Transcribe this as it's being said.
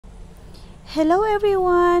Hello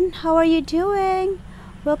everyone, how are you doing?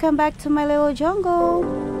 Welcome back to my little jungle.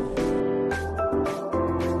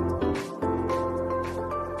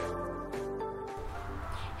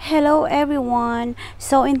 Hello everyone.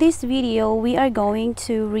 So in this video we are going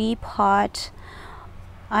to repot.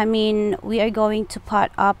 We are going to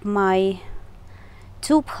pot up my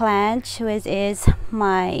two plants, which is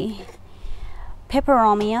my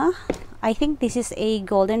Peperomia. I think this is a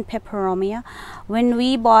golden Peperomia. When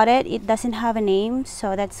we bought it, it doesn't have a name,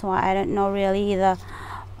 so that's why I don't know really the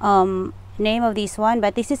name of this one,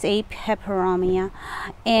 but this is a Peperomia,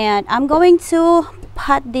 and I'm going to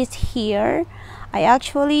pot this here.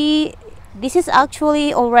 This is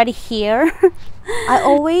actually already here. I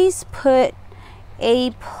always put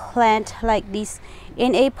a plant like this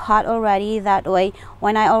in a pot already, that way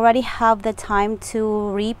when I already have the time to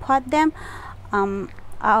repot them,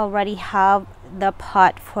 I already have the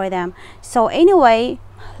pot for them. So anyway,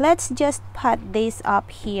 let's just pot this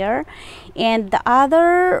up here. And the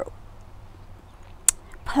other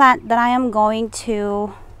plant that I am going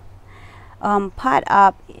to pot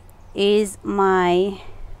up is my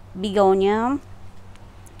begonia,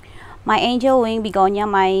 my angel wing begonia.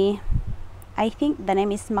 I think the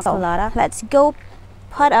name is Maculata. Let's go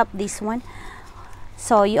pot up this one.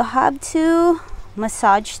 So you have to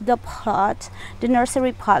massage the pot, the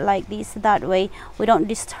nursery pot, like this, that way we don't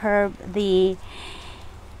disturb the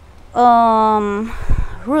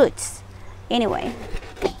roots. Anyway,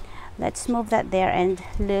 let's move that there and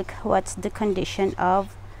look what's the condition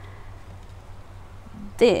of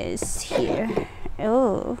this here.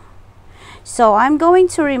 Oh, so I'm going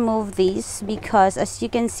to remove these because as you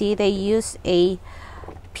can see they use a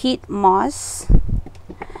peat moss,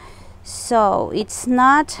 so it's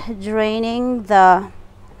not draining the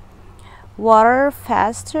water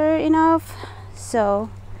faster enough, so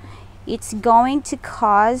it's going to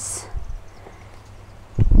cause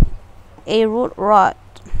a root rot,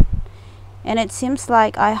 and it seems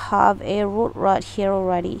like I have a root rot here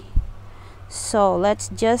already. So let's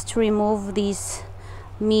just remove this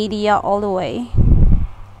media all the way.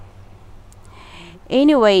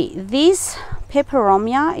 Anyway, this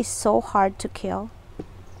Peperomia is so hard to kill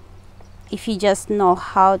if you just know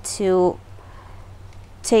how to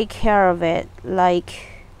take care of it. Like,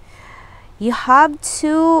 you have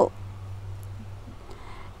to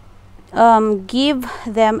give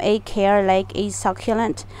them a care like a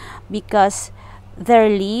succulent, because their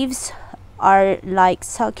leaves are like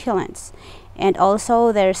succulents and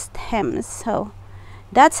also their stems. So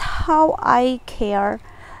that's how I care.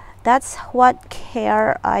 That's what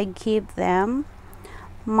care I give them,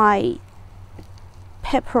 my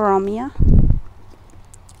Peperomia.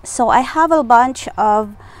 So I have a bunch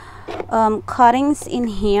of cuttings in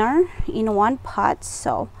here in one pot,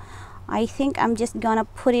 so I think I'm just gonna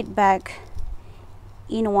put it back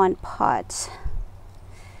in one pot.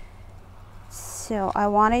 So I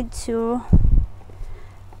wanted to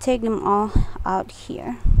take them all out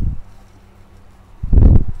here.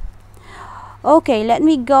 Okay, let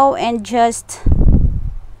me go and just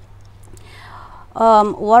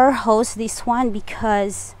water hose this one,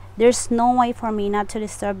 because there's no way for me not to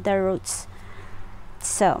disturb the roots.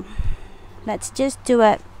 So let's just do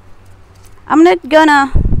it. I'm not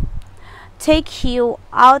gonna take you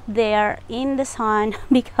out there in the sun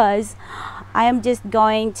because I am just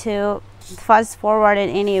going to fast forward it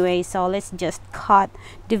anyway, so let's just cut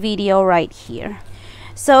the video right here.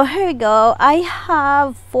 So here we go. I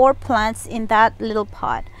have 4 plants in that little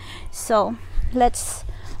pot, so let's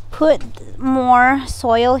put more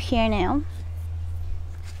soil here now.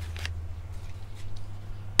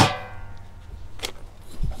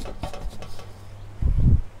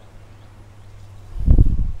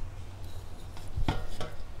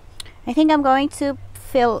 I think I'm going to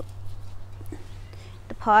fill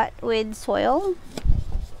the pot with soil.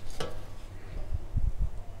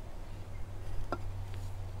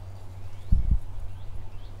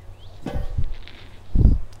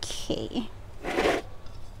 Okay.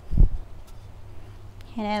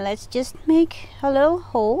 And then let's just make a little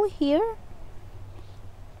hole here.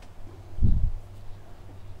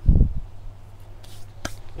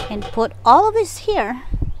 And put all of this here.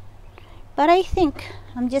 But I think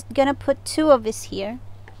I'm just gonna put 2 of this here.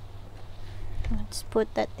 Let's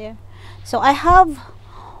put that there. So I have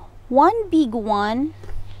one big one,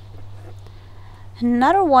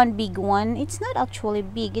 another one big one. It's not actually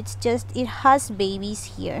big, it's just it has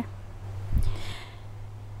babies here.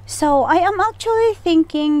 So I am actually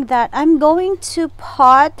thinking that I'm going to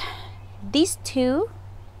pot these 2,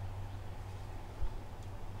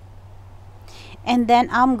 and then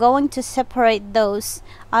I'm going to separate those.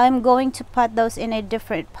 I'm going to pot those in a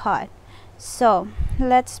different pot. So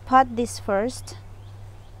let's pot this first,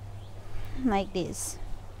 like this.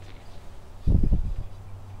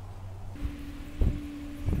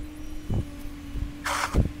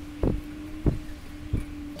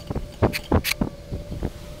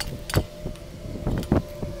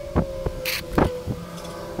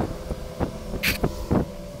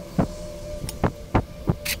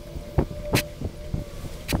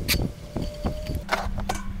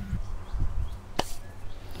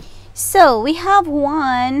 So we have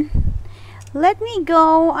one. Let me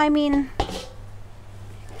go,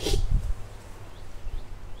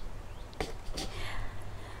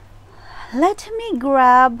 let me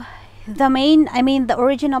grab the main, the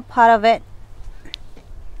original part of it.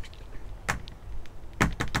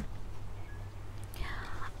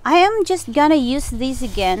 I am just gonna use this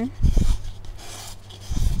again.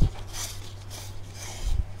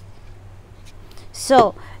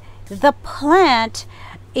 So the plant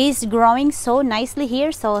is growing so nicely here,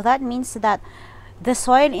 so that means that the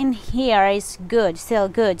soil in here is good, still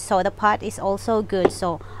good, so the pot is also good.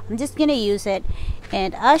 So I'm just gonna use it,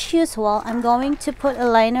 and as usual I'm going to put a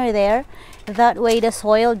liner there, that way the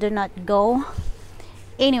soil do not go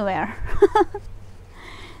anywhere.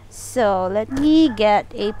 So let me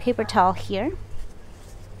get a paper towel here.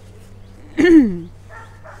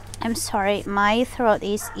 I'm sorry, my throat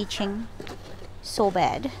is itching so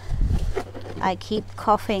bad, I keep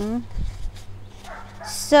coughing.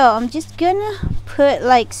 So I'm just gonna put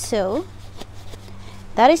like so.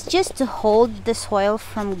 That is just to hold the soil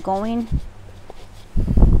from going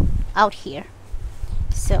out here.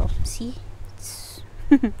 So see,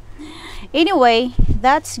 anyway,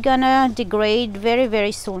 that's gonna degrade very,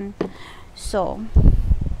 very soon, so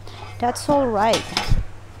that's all right.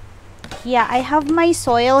 Yeah, I have my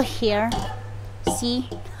soil here, see.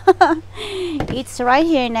 It's right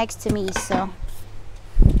here next to me, so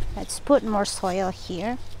let's put more soil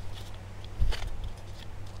here.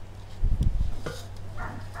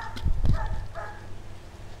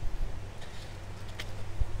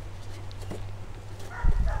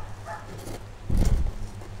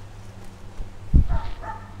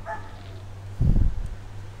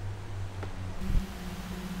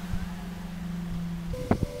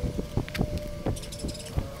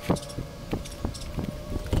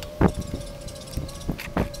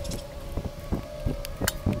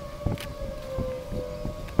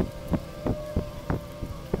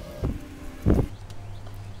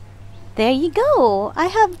 There you go. I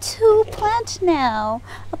have two plants now.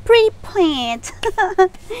 A pretty plant.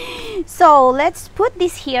 So let's put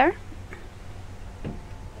this here.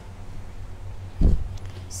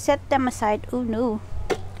 Set them aside. Oh no.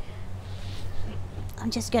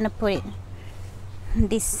 I'm just gonna put it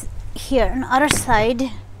this here on the other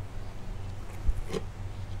side.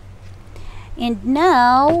 And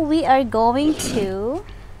now we are going to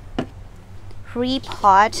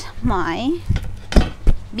repot my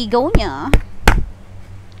begonia.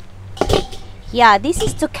 Yeah, this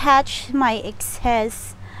is to catch my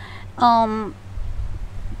excess potting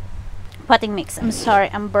mix. I'm sorry,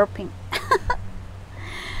 I'm burping.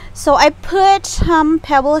 So I put some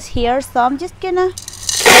pebbles here, so I'm just gonna put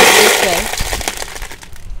it this way.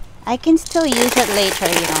 I can still use it later,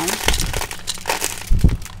 you know.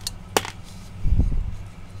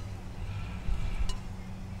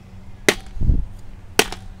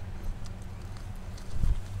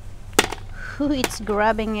 It's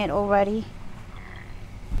grabbing it already.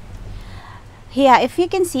 Yeah, if you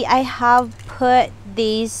can see, I have put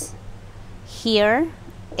this here,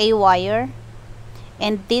 a wire,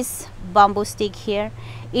 and this bamboo stick here.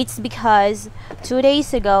 It's because 2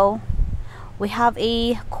 days ago we have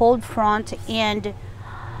a cold front and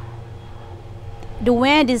the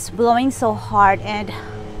wind is blowing so hard, and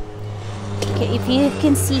okay, if you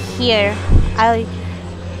can see here,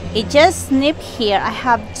 it just snipped here. I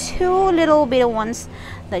have two little bit ones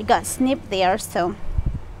that got snipped there, so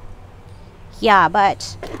yeah,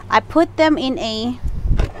 but I put them in a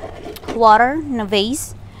water in a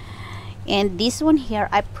vase, and this one here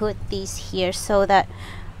I put this here so that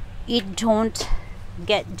it don't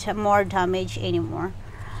get more damage anymore.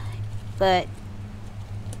 But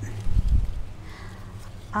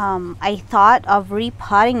I thought of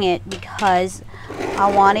repotting it because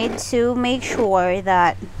I wanted to make sure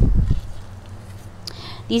that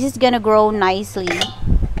this is gonna grow nicely.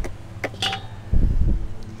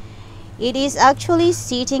 It is actually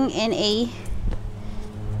sitting in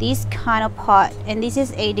this kind of pot, and this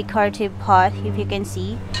is a decorative pot, if you can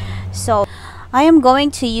see. So I am going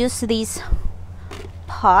to use this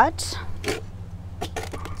pot.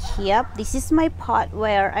 Yep, this is my pot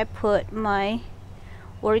where I put my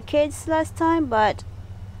orchids last time, but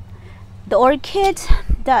The orchid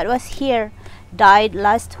that was here died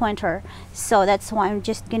last winter, so that's why I'm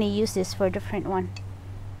just gonna use this for a different one,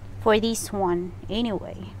 for this one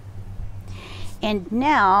anyway. And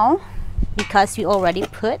now, because we already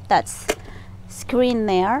put that screen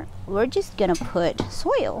there, we're just gonna put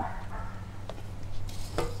soil.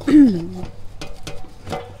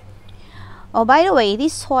 Oh, by the way,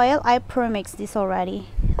 this soil I pre-mixed this already,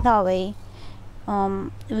 that way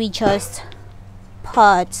we just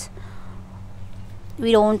put,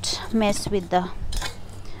 we don't mess with the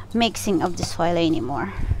mixing of the soil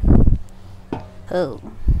anymore. Oh,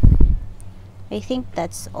 I think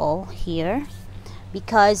that's all here,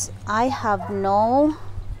 because I have no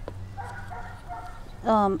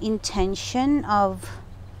intention of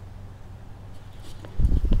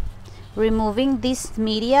removing this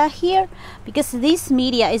media here, because this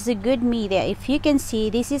media is a good media. If you can see,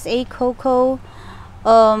 this is a cocoa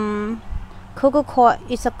coir,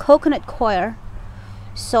 it's a coconut coir,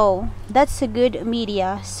 so that's a good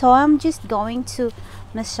media. So I'm just going to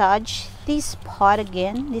massage this pot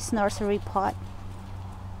again, this nursery pot,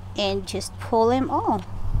 and just pull them all.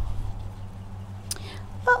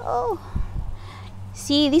 Uh-oh,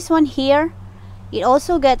 see this one here, it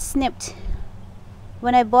also got snipped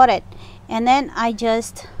when I bought it, and then I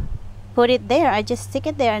just put it there, I just stick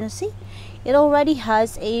it there, and see, it already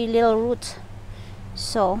has a little root.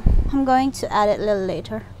 So I'm going to add it a little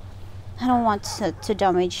later. I don't want to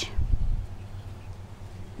damage.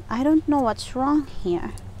 I don't know what's wrong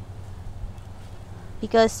here,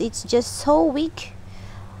 because it's just so weak.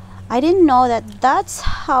 I didn't know that that's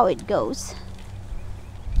how it goes.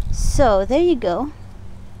 So there you go.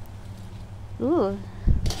 Ooh,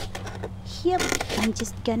 yep, I'm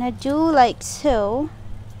just gonna do like so.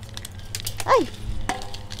 Ay.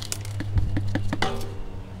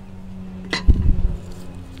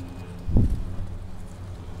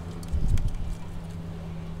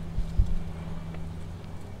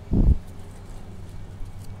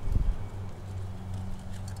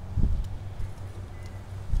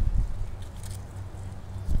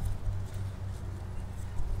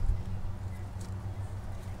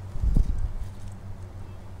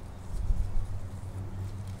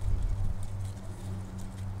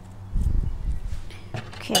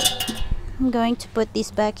 Okay, I'm going to put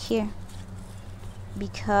this back here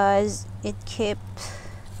because it kept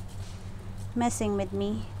messing with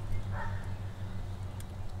me.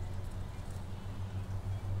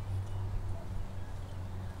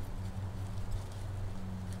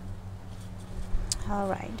 All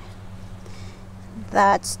right,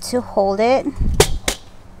 that's to hold it.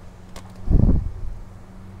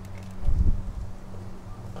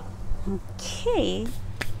 Okay,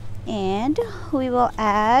 and we will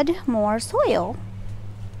add more soil.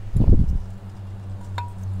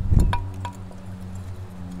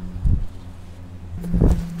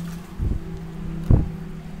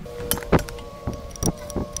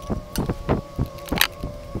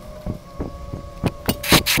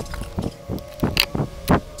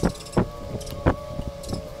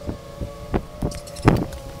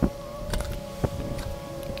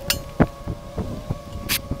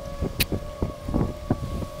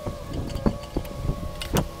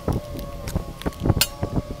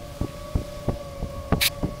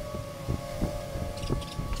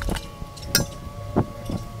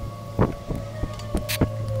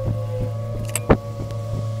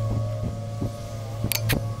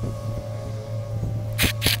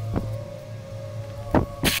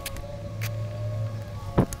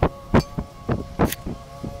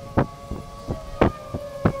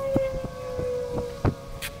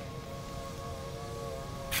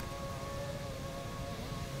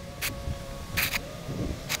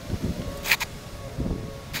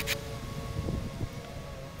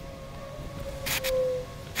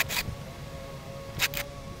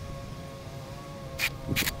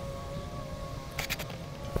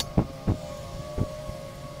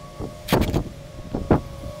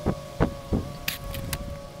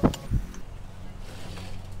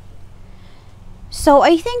 So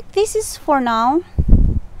I think this is for now.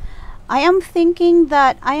 I am thinking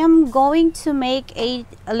that I am going to make a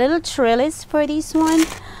little trellis for this one.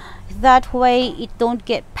 That way it don't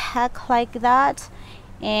get packed like that,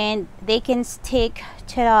 and they can stick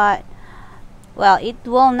to that. Well, it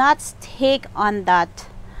will not stick on that,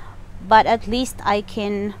 but at least I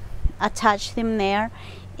can attach them there,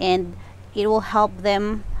 and it will help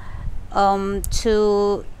them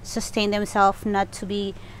to sustain themselves, not to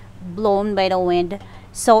be blown by the wind.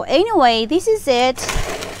 So anyway, this is it,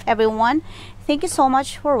 everyone. Thank you so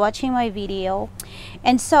much for watching my video,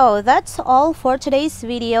 and so that's all for today's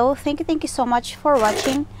video. Thank you so much for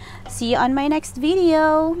watching. See you on my next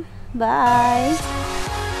video. Bye.